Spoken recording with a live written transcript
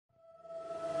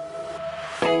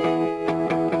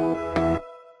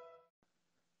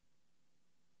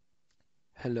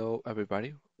Hello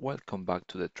everybody, welcome back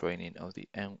to the training of the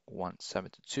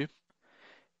M172.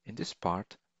 In this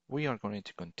part, we are going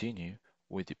to continue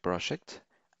with the project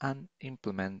and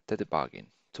implement the debugging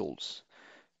tools.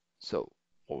 So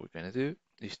what we're going to do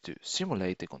is to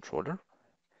simulate the controller,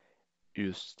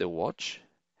 use the watch,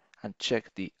 and check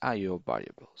the I/O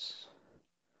variables.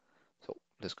 So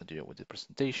let's continue with the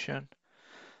presentation.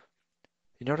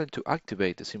 In order to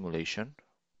activate the simulation,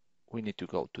 we need to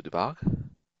go to debug,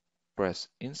 press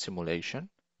in simulation,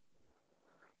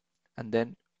 and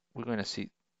then we're going to see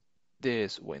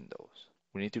these windows.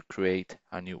 We need to create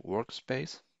a new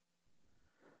workspace,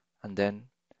 and then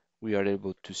we are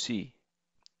able to see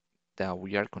that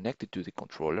we are connected to the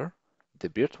controller, the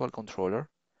virtual controller.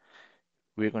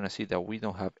 We're going to see that we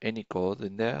don't have any code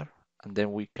in there, and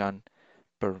then we can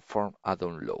perform a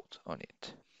download on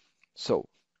it. So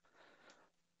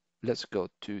let's go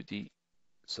to the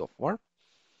software,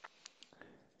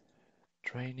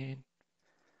 training,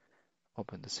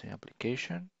 open the same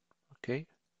application. Okay,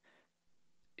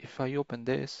 if I open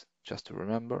this, just to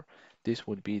remember, this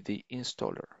will be the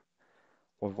installer.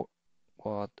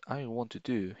 What I want to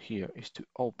do here is to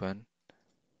open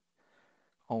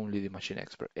only the Machine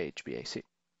Expert HVAC.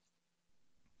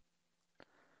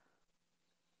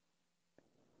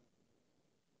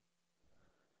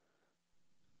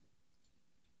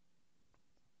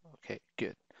 Okay,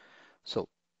 good. So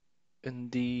in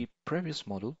the previous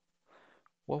model,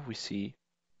 what we see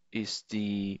is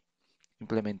the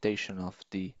implementation of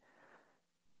the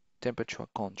temperature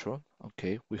control.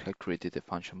 Okay, we have created a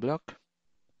function block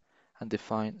and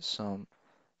defined some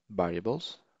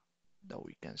variables that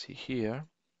we can see here.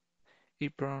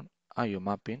 EEPROM, I/O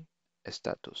mapping,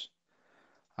 status.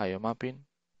 I/O mapping,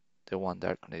 the one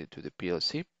that are connected to the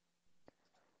PLC,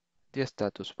 the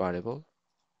status variable,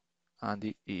 and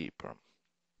the EEPROM.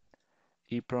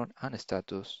 EEPROM and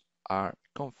status are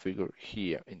configured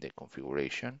here in the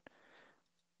configuration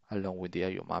along with the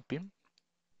I/O mapping.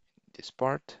 This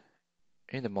part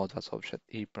in the models object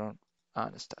EEPROM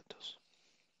and status.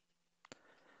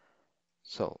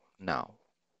 So now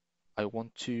I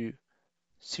want to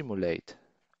simulate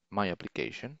my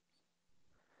application.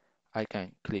 I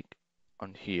can click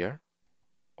on here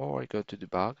or I go to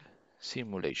debug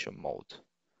simulation mode.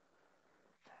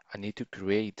 I need to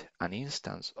create an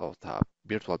instance of the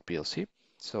virtual PLC.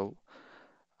 So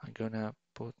I'm gonna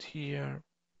put here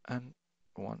an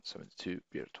 172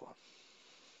 virtual.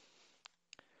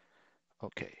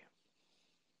 Okay.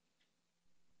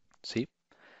 See,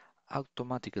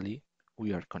 automatically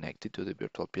we are connected to the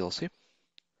virtual PLC.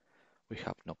 We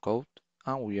have no code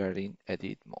and we are in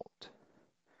edit mode.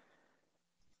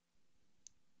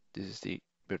 This is the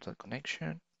virtual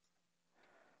connection.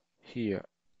 Here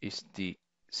is the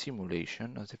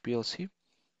simulation of the PLC.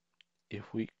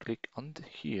 If we click on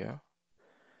here,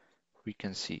 we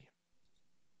can see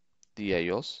the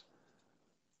IOs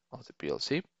of the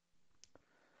PLC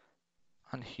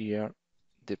and here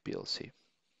the PLC.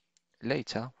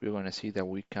 Later, we're going to see that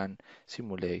we can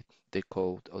simulate the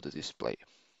code of the display.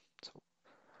 So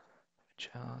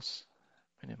just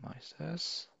minimize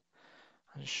this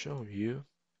and show you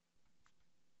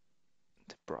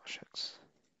the projects.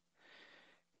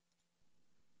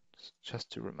 Just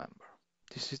to remember,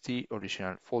 this is the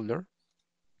original folder.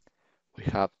 We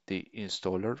have the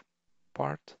installer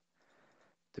part,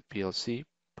 the PLC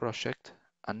project,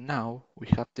 and now we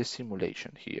have the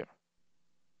simulation here,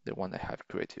 the one I have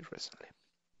created recently.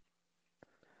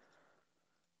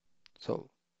 So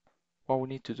what we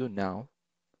need to do now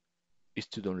is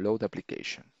to download the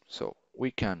application. So we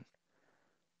can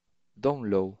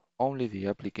download only the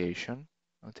application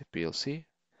of the PLC,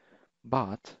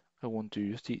 but I want to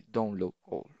use the download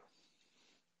all.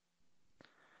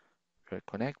 We're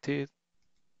connected,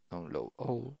 download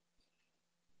all.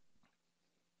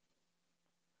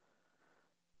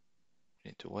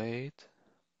 Need to wait.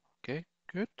 Okay,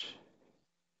 good.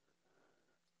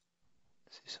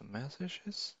 See some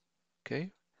messages. Okay,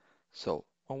 so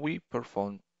when we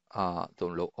perform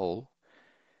download all,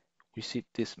 we see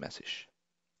this message.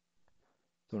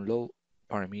 Download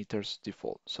parameters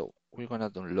default. So we're gonna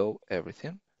download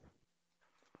everything.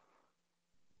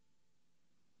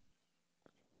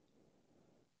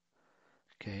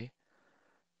 Okay,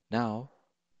 now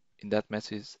in that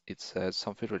message it says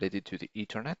something related to the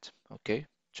Ethernet. Okay,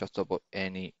 just about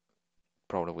any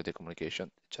problem with the communication,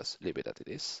 just leave it as it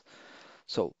is.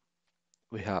 So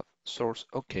we have source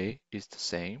OK is the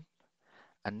same,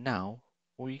 and now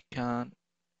we can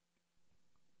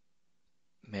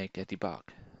make a debug.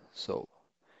 So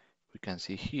we can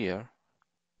see here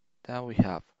that we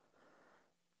have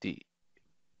the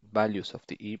values of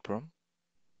the EEPROM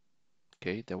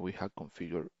okay, that we had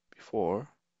configured before,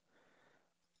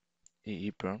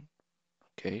 EEPROM,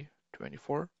 okay,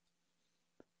 24,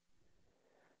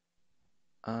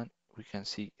 and we can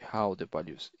see how the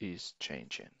values is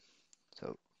changing.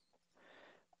 So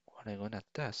what I'm gonna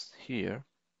test here,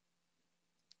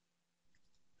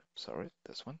 sorry,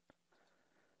 this one,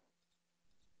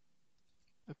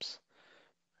 oops,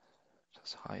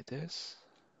 just hide this,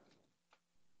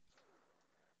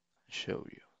 show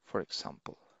you. For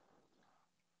example,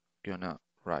 gonna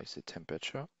raise the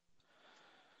temperature,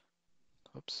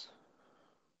 oops,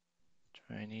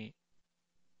 20,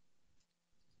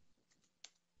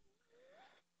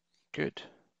 good.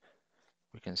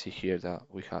 We can see here that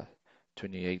we have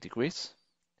 28 degrees,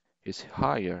 is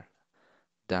higher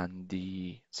than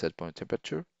the set point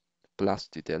temperature plus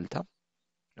the delta,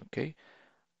 okay,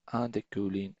 and the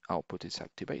cooling output is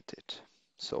activated.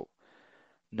 So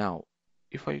now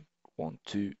if I want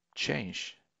to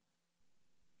change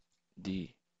the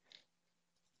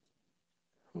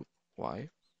why,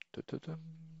 just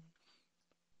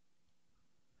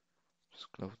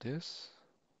close this.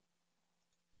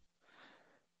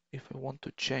 If I want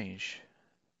to change,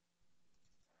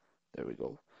 there we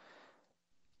go,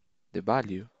 the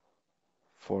value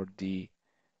for this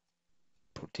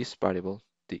variable,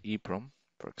 the EEPROM,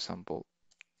 for example,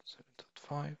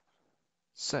 7.5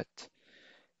 set,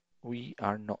 we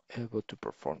are not able to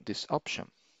perform this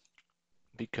option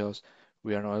because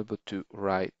we are not able to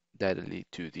write directly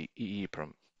to the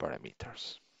EEPROM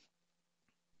parameters.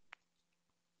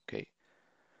 Okay,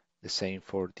 the same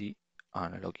for the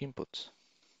analog inputs.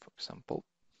 For example,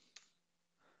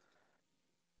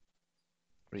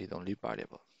 read-only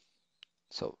variable.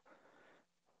 So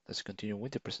let's continue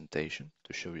with the presentation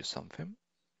to show you something.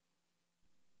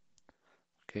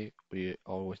 Okay, we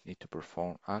always need to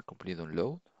perform a complete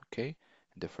download. Okay,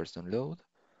 the first download,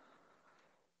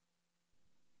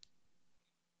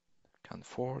 can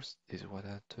force is what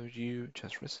I told you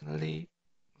just recently,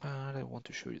 but I want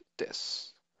to show you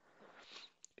this.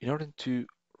 In order to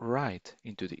write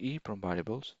into the EEPROM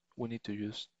variables, we need to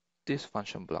use these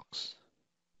function blocks.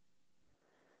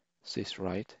 Sys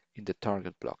write in the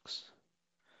target blocks.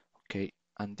 Okay,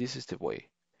 and this is the way.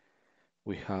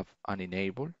 We have an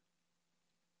enable.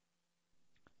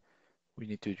 We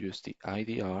need to use the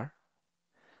IDR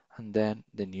and then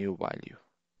the new value.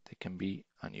 They can be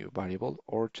a new variable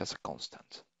or just a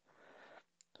constant.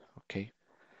 Okay,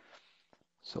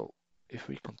 so if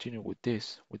we continue with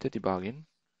this, with the debugging,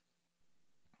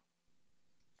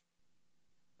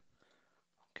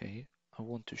 okay, I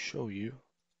want to show you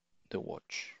the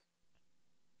watch.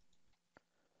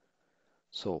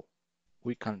 So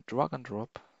we can drag and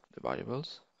drop the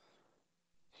variables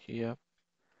here.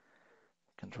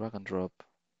 We can drag and drop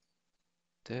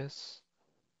this,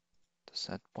 the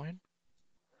set point,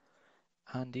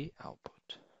 and the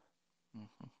output.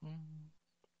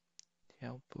 The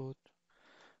output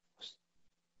was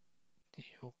the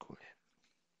cooling.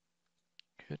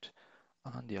 Good.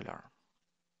 And the alarm.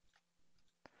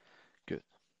 Good.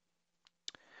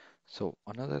 So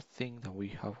another thing that we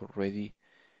have already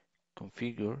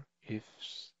configured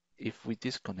if we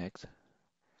disconnect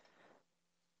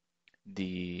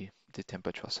the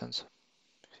temperature sensor.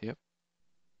 Yep.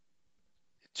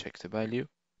 It checks the value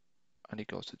and it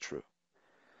goes to true.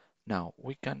 Now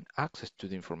we can access to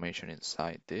the information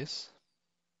inside this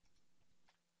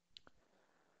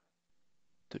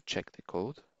to check the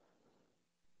code.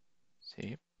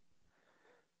 See,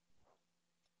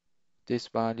 this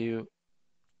value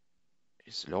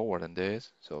is lower than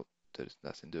this, so this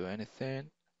doesn't do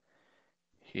anything.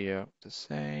 Here the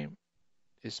same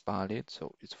is valid,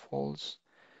 so it's false.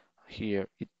 Here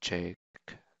it check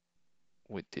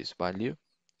with this value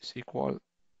is equal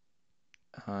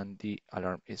and the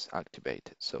alarm is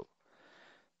activated. So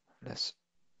let's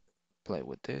play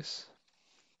with this.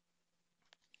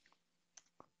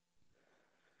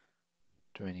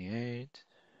 28,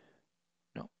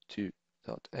 no,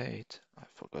 2.8, I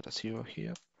forgot a zero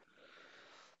here.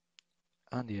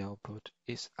 And the output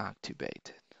is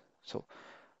activated. So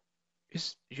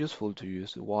it's useful to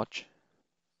use the watch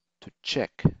to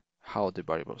check how the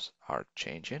variables are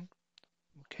changing,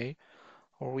 okay?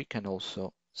 Or we can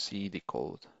also see the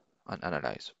code and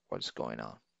analyze what's going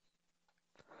on.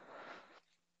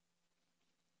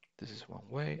 This is one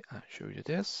way. I'll show you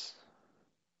this.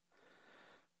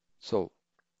 So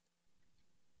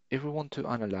if we want to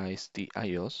analyze the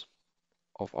IOs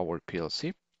of our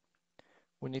PLC,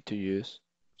 we need to use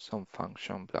some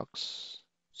function blocks,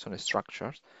 some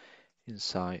structures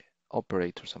inside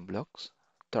operators and blocks,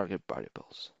 target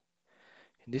variables.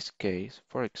 In this case,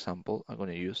 for example, I'm going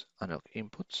to use analog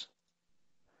inputs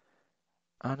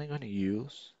and I'm going to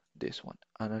use this one,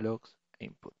 analog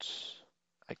inputs.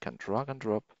 I can drag and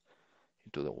drop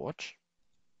into the watch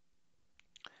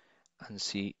and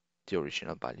see the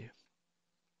original value. Let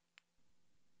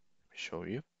me show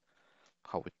you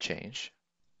how it changed.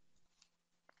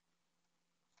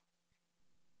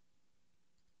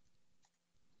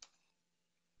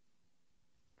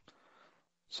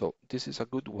 So this is a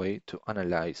good way to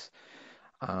analyze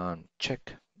and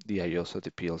check the IOs of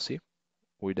the PLC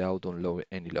without downloading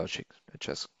any logic. I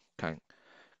just can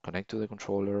connect to the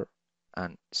controller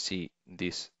and see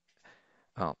this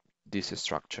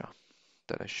structure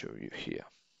that I show you here.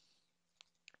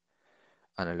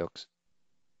 Analog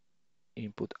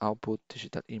input,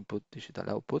 digital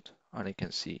output, and I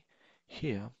can see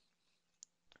here,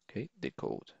 okay, the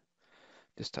code,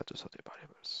 the status of the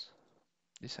variables.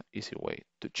 This is an easy way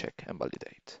to check and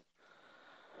validate.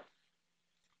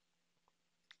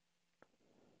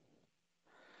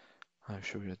 I'll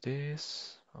show you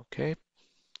this, okay,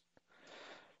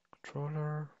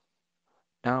 controller.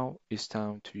 Now it's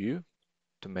time to you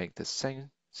to make the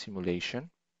same simulation,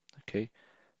 okay,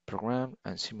 program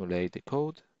and simulate the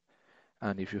code.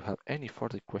 And if you have any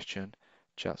further question,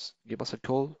 just give us a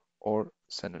call or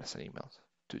send us an email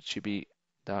to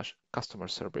gb-customer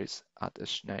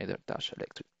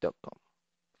service@schneider-electric.com.